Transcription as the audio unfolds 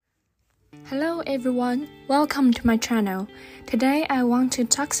Hello everyone, welcome to my channel. Today I want to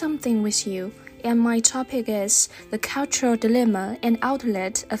talk something with you, and my topic is the cultural dilemma and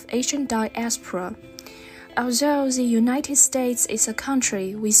outlet of Asian diaspora. Although the United States is a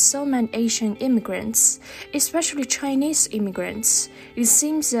country with so many Asian immigrants, especially Chinese immigrants, it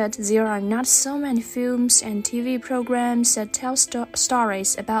seems that there are not so many films and TV programs that tell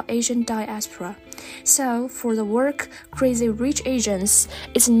stories about Asian diaspora. So, for the work Crazy Rich Asians,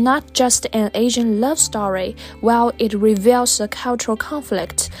 it's not just an Asian love story, while it reveals the cultural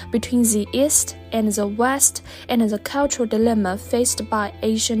conflict between the East and the West and the cultural dilemma faced by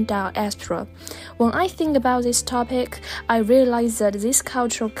Asian diaspora. When I think about this topic, I realize that this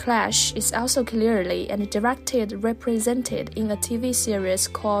cultural clash is also clearly and directly represented in a TV series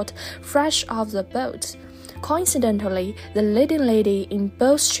called Fresh Off the Boat. Coincidentally, the leading lady in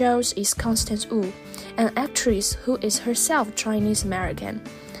both shows is Constance Wu, an actress who is herself Chinese American.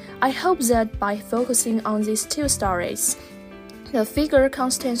 I hope that by focusing on these two stories, the figure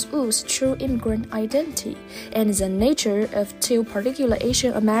Constance Wu's true immigrant identity and the nature of two particular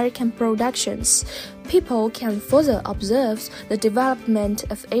Asian American productions, people can further observe the development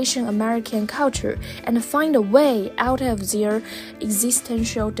of Asian American culture and find a way out of their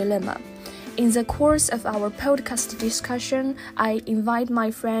existential dilemma. In the course of our podcast discussion, I invite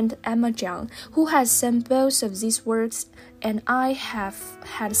my friend Emma Jiang, who has seen both of these works, and I have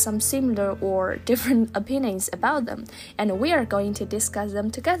had some similar or different opinions about them, and we are going to discuss them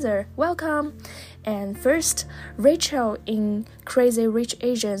together. Welcome! And first, Rachel in Crazy Rich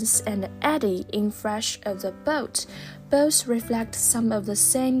Asians and Eddie in Fresh Off the Boat both reflect some of the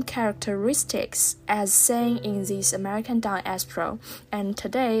same characteristics as seen in this American diaspora, and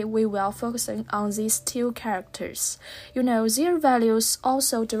today we will focus on these two characters. Their values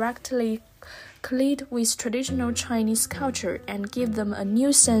also directly collide with traditional Chinese culture and give them a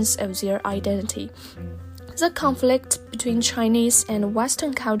new sense of their identity. The conflict between Chinese and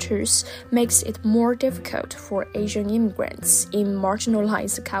Western cultures makes it more difficult for Asian immigrants in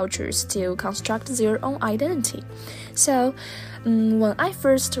marginalized cultures to construct their own identity. So, when I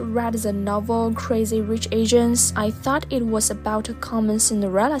first read the novel Crazy Rich Asians, I thought it was about a common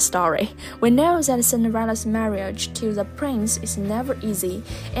Cinderella story. We know that Cinderella's marriage to the prince is never easy,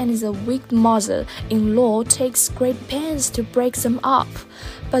 and the weak mother-in-law takes great pains to break them up.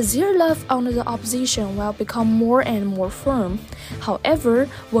 But their love under the opposition will become more and more firm. However,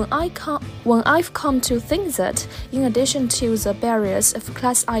 when I've come to think that, in addition to the barriers of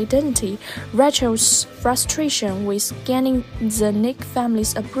class identity, Rachel's frustration with gaining the Nick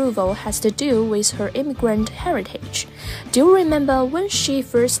family's approval has to do with her immigrant heritage. Do you remember when she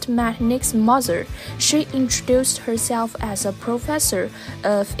first met Nick's mother? She introduced herself as a professor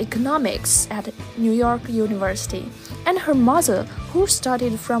of economics at New York University, and her mother, who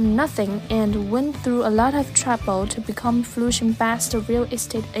started from nothing and went through a lot of trouble to become Flushing's best real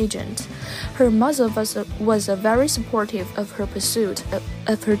estate agent. Her mother was very supportive of her pursuit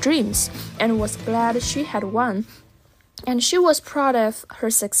of her dreams and was glad she had won. And she was proud of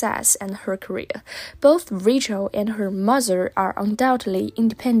her success and her career. Both Rachel and her mother are undoubtedly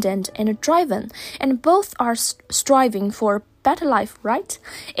independent and driven, and both are striving for a better life, right?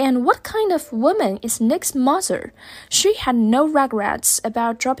 And what kind of woman is Nick's mother? She had no regrets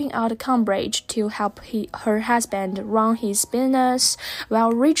about dropping out of Cambridge to help her husband run his business,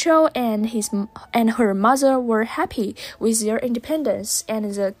 while Rachel and her mother were happy with their independence and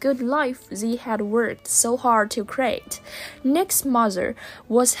the good life they had worked so hard to create. Nick's mother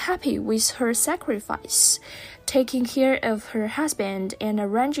was happy with her sacrifice. Taking care of her husband and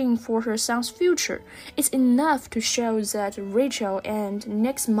arranging for her son's future is enough to show that Rachel and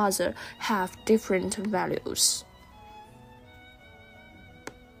Nick's mother have different values.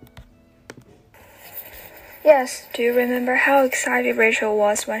 Yes, do you remember how excited Rachel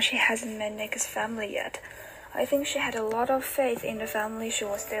was when she hasn't met Nick's family yet? I think she had a lot of faith in the family she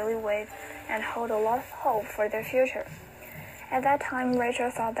was dealing with and held a lot of hope for their future. At that time, Rachel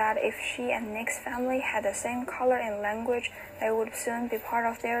thought that if she and Nick's family had the same color and language, they would soon be part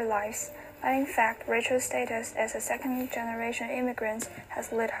of their lives. But in fact, Rachel's status as a second-generation immigrant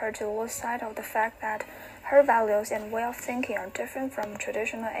has led her to lose sight of the fact that her values and way of thinking are different from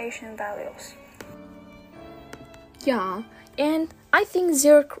traditional Asian values. Yeah, and I think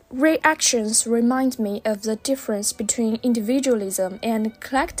their reactions remind me of the difference between individualism and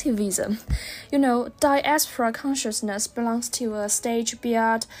collectivism. Diaspora consciousness belongs to a stage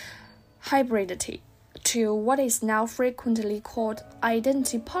beyond hybridity, to what is now frequently called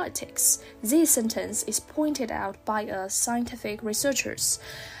identity politics. This sentence is pointed out by scientific researchers.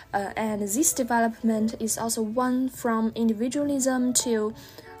 And this development is also one from individualism to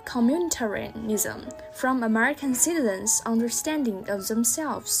communitarianism from American citizens' understanding of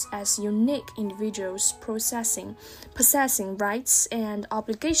themselves as unique individuals possessing rights and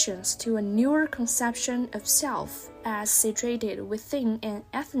obligations to a newer conception of self as situated within an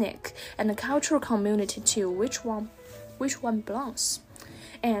ethnic and cultural community to which one belongs.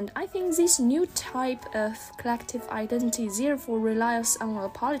 And I think this new type of collective identity therefore relies on a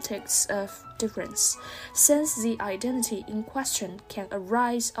politics of difference, since the identity in question can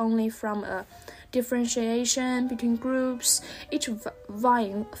arise only from a differentiation between groups, each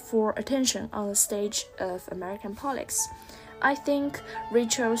vying for attention on the stage of American politics. I think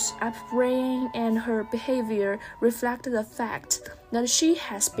Rachel's upbringing and her behavior reflect the fact that she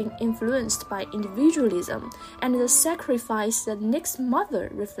has been influenced by individualism, and the sacrifice that Nick's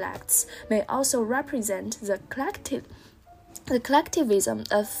mother reflects may also represent the collectivism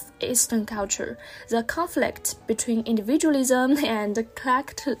of Eastern culture. The conflict between individualism and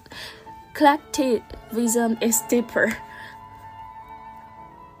collectivism is deeper.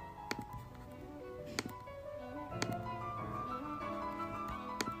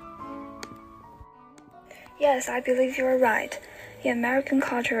 Yes, I believe you are right. In American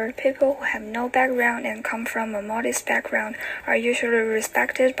culture, people who have no background and come from a modest background are usually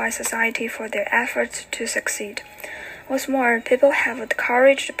respected by society for their efforts to succeed. What's more, people have the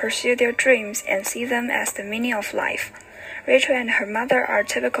courage to pursue their dreams and see them as the meaning of life. Rachel and her mother are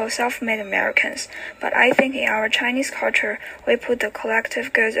typical self-made Americans, but I think in our Chinese culture, we put the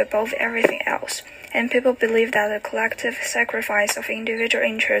collective good above everything else, and people believe that the collective sacrifice of individual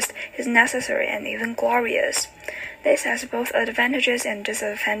interest is necessary and even glorious. This has both advantages and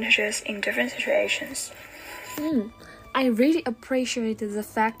disadvantages in different situations. I really appreciate the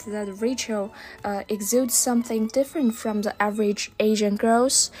fact that Rachel exudes something different from the average Asian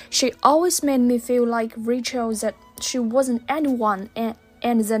girls. She always made me feel like Rachel, that she wasn't anyone and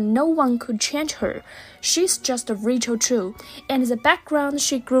that no one could change her. She's just a Rachel too, and the background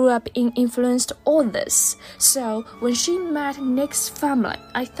she grew up in influenced all this. So when she met Nick's family,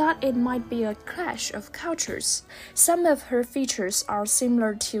 I thought it might be a clash of cultures. Some of her features are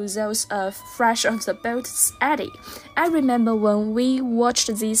similar to those of Fresh Off the Boat's Eddie. I remember when we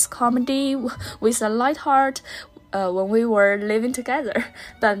watched this comedy with a light heart, when we were living together.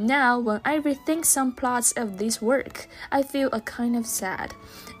 But now, when I rethink some plots of this work, I feel a kind of sad.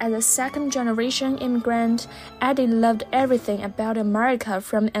 As a second-generation immigrant, Eddie loved everything about America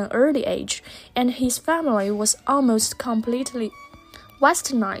from an early age, and his family was almost completely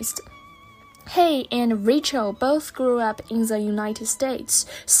westernized. He and Rachel both grew up in the United States,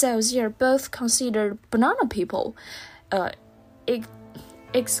 so they're both considered banana people.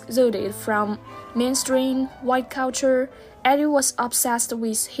 Exuded from mainstream white culture, Eddie was obsessed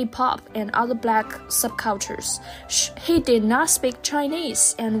with hip-hop and other black subcultures. He did not speak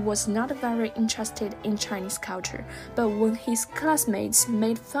Chinese and was not very interested in Chinese culture, but when his classmates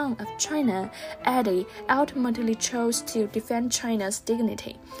made fun of China, Eddie ultimately chose to defend China's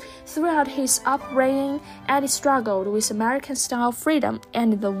dignity. Throughout his upbringing, Eddie struggled with American-style freedom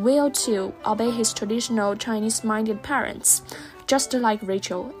and the will to obey his traditional Chinese-minded parents. Just like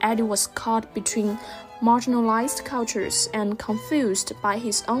Rachel, Eddie was caught between marginalized cultures and confused by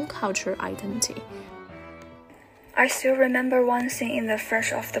his own cultural identity. I still remember one scene in the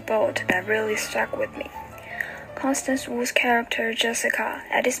Fresh Off the Boat that really stuck with me. Constance Wu's character, Jessica,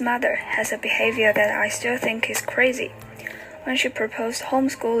 Eddie's mother, has a behavior that I still think is crazy. When she proposed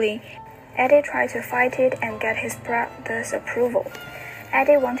homeschooling, Eddie tried to fight it and get his brother's approval.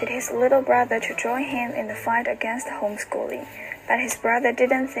 Eddie wanted his little brother to join him in the fight against homeschooling, but his brother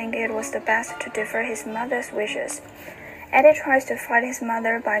didn't think it was the best to defer his mother's wishes. Eddie tries to fight his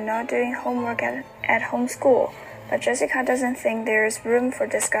mother by not doing homework at home school, but Jessica doesn't think there is room for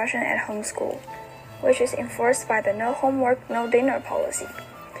discussion at home school, which is enforced by the no homework, no dinner policy.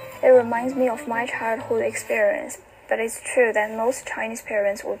 It reminds me of my childhood experience, but it's true that most Chinese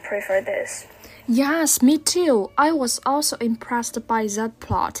parents would prefer this. Yes, me too. I was also impressed by that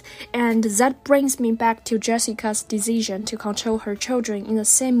plot, and that brings me back to Jessica's decision to control her children in the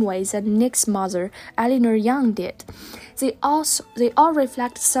same way that Nick's mother, Eleanor Young, did. They all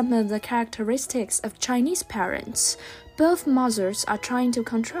reflect some of the characteristics of Chinese parents. Both mothers are trying to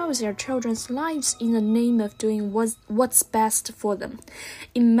control their children's lives in the name of doing what's best for them.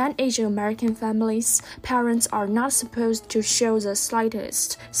 In many Asian American families, parents are not supposed to show the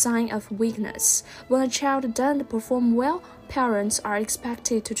slightest sign of weakness. When a child doesn't perform well, parents are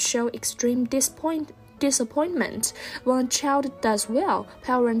expected to show extreme disappointment. When a child does well,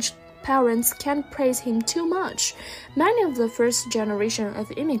 parents can't praise him too much. Many of the first generation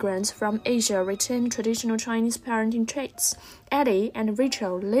of immigrants from Asia retain traditional Chinese parenting traits. Eddie and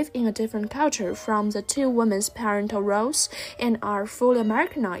Rachel live in a different culture from the two women's parental roles and are fully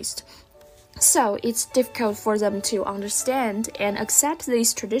Americanized. So it's difficult for them to understand and accept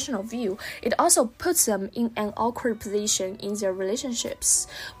this traditional view. It also puts them in an awkward position in their relationships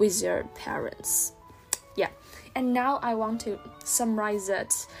with their parents. Yeah, and now I want to summarize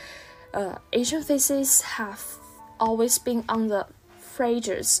that Asian faces have always been on the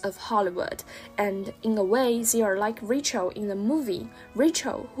fringes of Hollywood, and in a way they are like Rachel in the movie.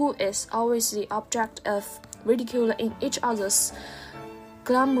 Rachel, who is always the object of ridicule in each other's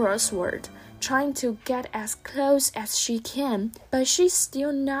glamorous world, trying to get as close as she can, but she's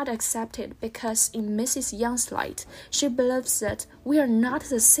still not accepted because in Mrs. Young's light, she believes that we are not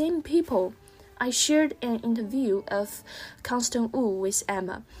the same people. I shared an interview of Constance Wu with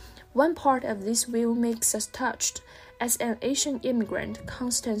Emma. One part of this view makes us touched. As an Asian immigrant,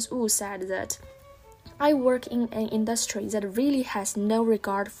 Constance Wu said that I work in an industry that really has no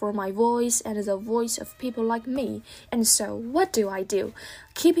regard for my voice and the voice of people like me. And so, what do?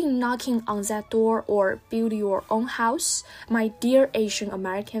 Keeping knocking on that door or build your own house? My dear Asian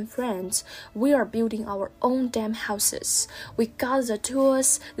American friends, we are building our own damn houses. We got the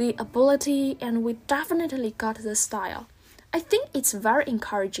tools, the ability, and we definitely got the style. I think it's very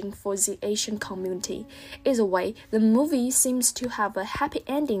encouraging for the Asian community. Either way, the movie seems to have a happy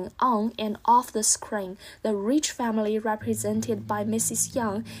ending on and off the screen. The rich family represented by Mrs.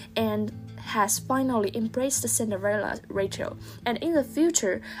 Young and has finally embraced Cinderella Rachel. And in the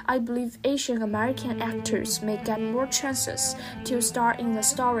future, I believe Asian American actors may get more chances to star in the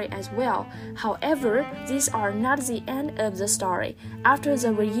story as well. However, these are not the end of the story. After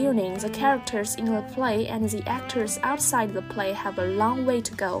the reunion, the characters in the play and the actors outside the play have a long way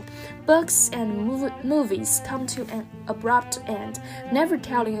to go. Books and movies come to an abrupt end, never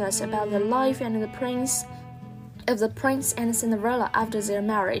telling us about the life and the prince and Cinderella after their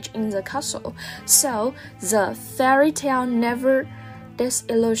marriage in the castle. So the fairy tale never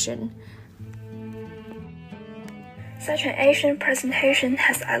disillusioned. Such an Asian presentation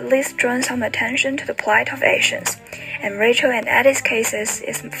has at least drawn some attention to the plight of Asians, and Rachel and Eddie's cases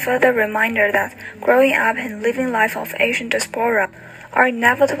is a further reminder that growing up and living life of Asian diaspora are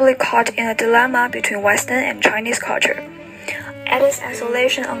inevitably caught in a dilemma between Western and Chinese culture. Eddie's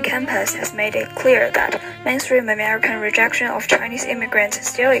isolation on campus has made it clear that mainstream American rejection of Chinese immigrants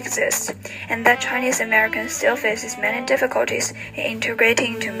still exists, and that Chinese Americans still faces many difficulties in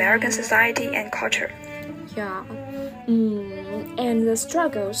integrating into American society and culture. Yeah. And the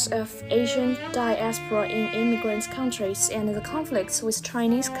struggles of Asian diaspora in immigrant countries and the conflicts with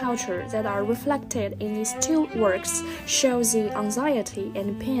Chinese culture that are reflected in these two works show the anxiety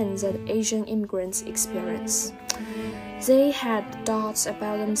and pain that Asian immigrants experience. They had doubts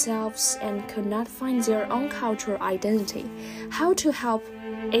about themselves and could not find their own cultural identity. How to help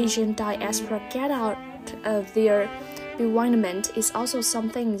Asian diaspora get out of their bewilderment is also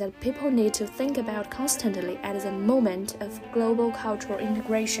something that people need to think about constantly at the moment of global cultural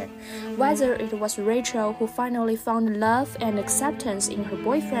integration. Whether it was Rachel who finally found love and acceptance in her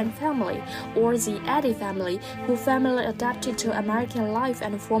boyfriend family, or the Eddie family who finally adapted to American life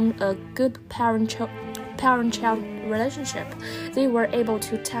and formed a good parent-child relationship, they were able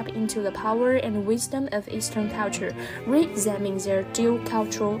to tap into the power and wisdom of Eastern culture, re-examine their dual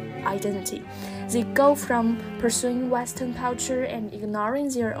cultural identity. They go from pursuing Western culture and ignoring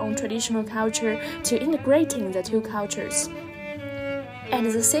their own traditional culture to integrating the two cultures. At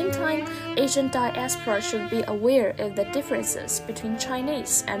the same time, Asian diaspora should be aware of the differences between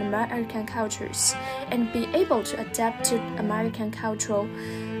Chinese and American cultures and be able to adapt to American cultural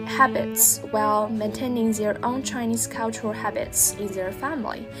habits while maintaining their own Chinese cultural habits in their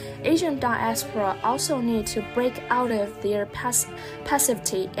family. Asian diaspora also need to break out of their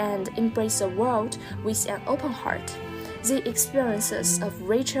passivity and embrace the world with an open heart. The experiences of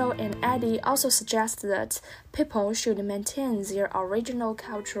Rachel and Eddie also suggest that people should maintain their original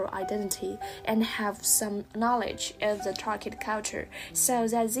cultural identity and have some knowledge of the target culture so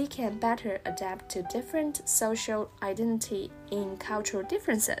that they can better adapt to different social identity in cultural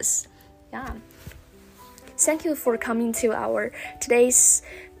differences. Yeah. Thank you for coming to our today's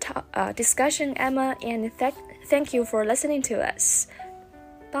discussion, Emma, and thank you for listening to us.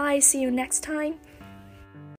 Bye. See you next time.